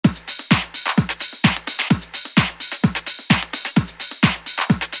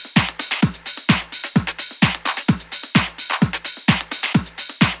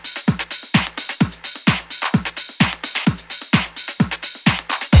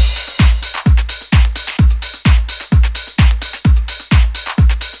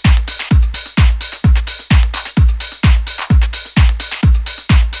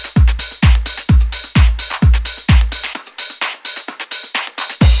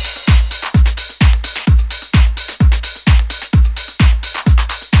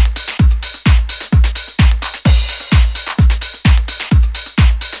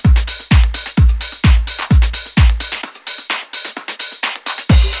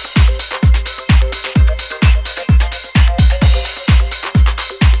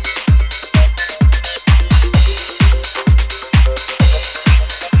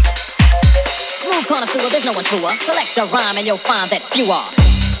truer. Select a rhyme and you'll find that few are.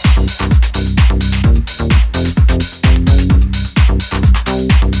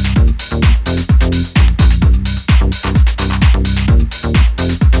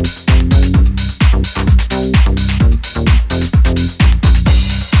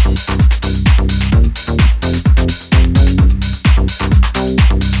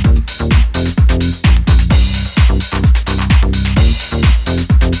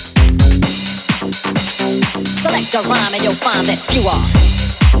 Select a rhyme and you'll find that few are.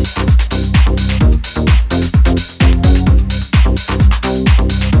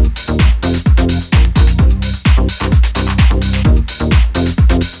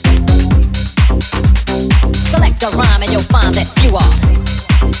 Select a rhyme and you'll find that few are.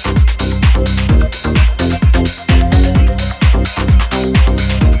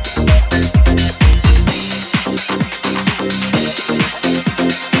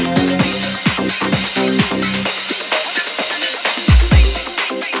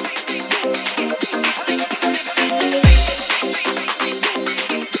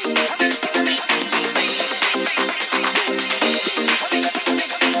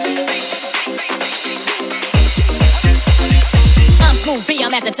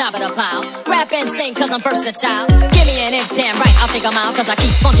 I'm at the top of the pile. Rap and sing cause I'm versatile. Give me an inch, damn right, I'll take 'em out. Cause I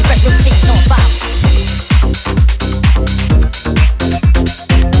keep funky fresh routines on file.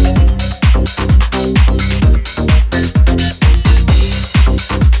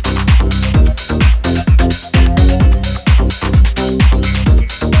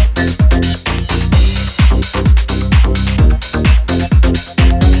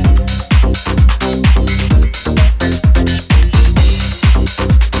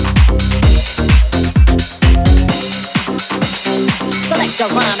 A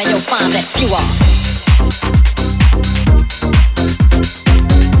rhyme and you'll find that few are.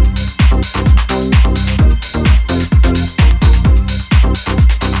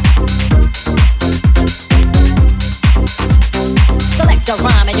 Select a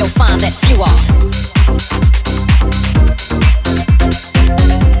rhyme and you'll find that few are.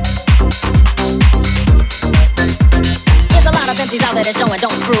 There's a lot of MCs out there that show and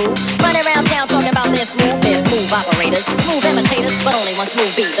don't prove. Running around town talking about their smooth operators, smooth imitators, but only one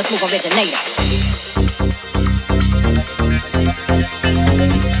smooth beat, the smooth originator.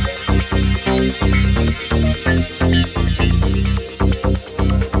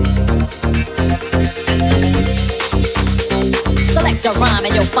 Select a rhyme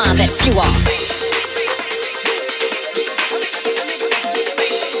and you'll find that few are.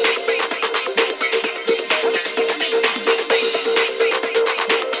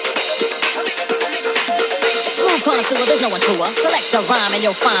 Connoisseur, there's no one truer. Select a rhyme and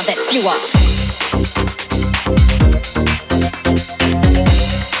you'll find that few are.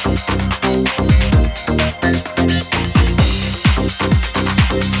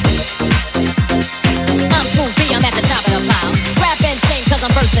 I'm smooth B, I'm at the top of the pile. Rap and sing cause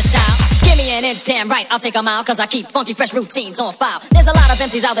I'm versatile. Give me an inch, damn right, I'll take 'em out. Cause I keep funky fresh routines on file. There's a lot of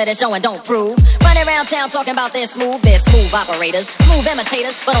MCs out there that show and don't prove. Running around town talking about their smooth operators, smooth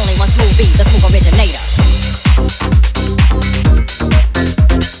imitators, but only one smooth beat, the smooth originator.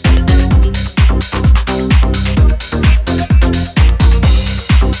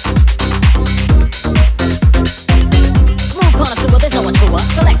 Smooth connoisseur, there's no one truer.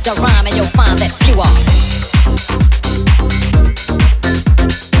 Select a rhyme and you'll find that few are.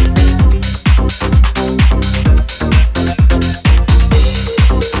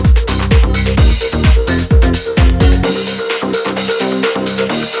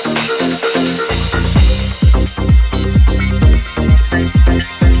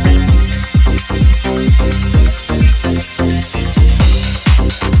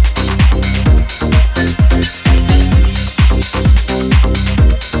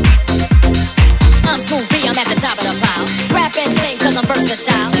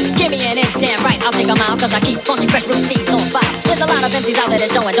 Cause I keep funky fresh routines on file. There's a lot of MCs out there that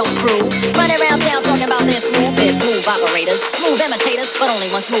show and don't prove. Running around town talking about their smooth operators, smooth imitators, but only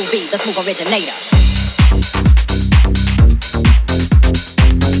one smooth beat, the smooth originator.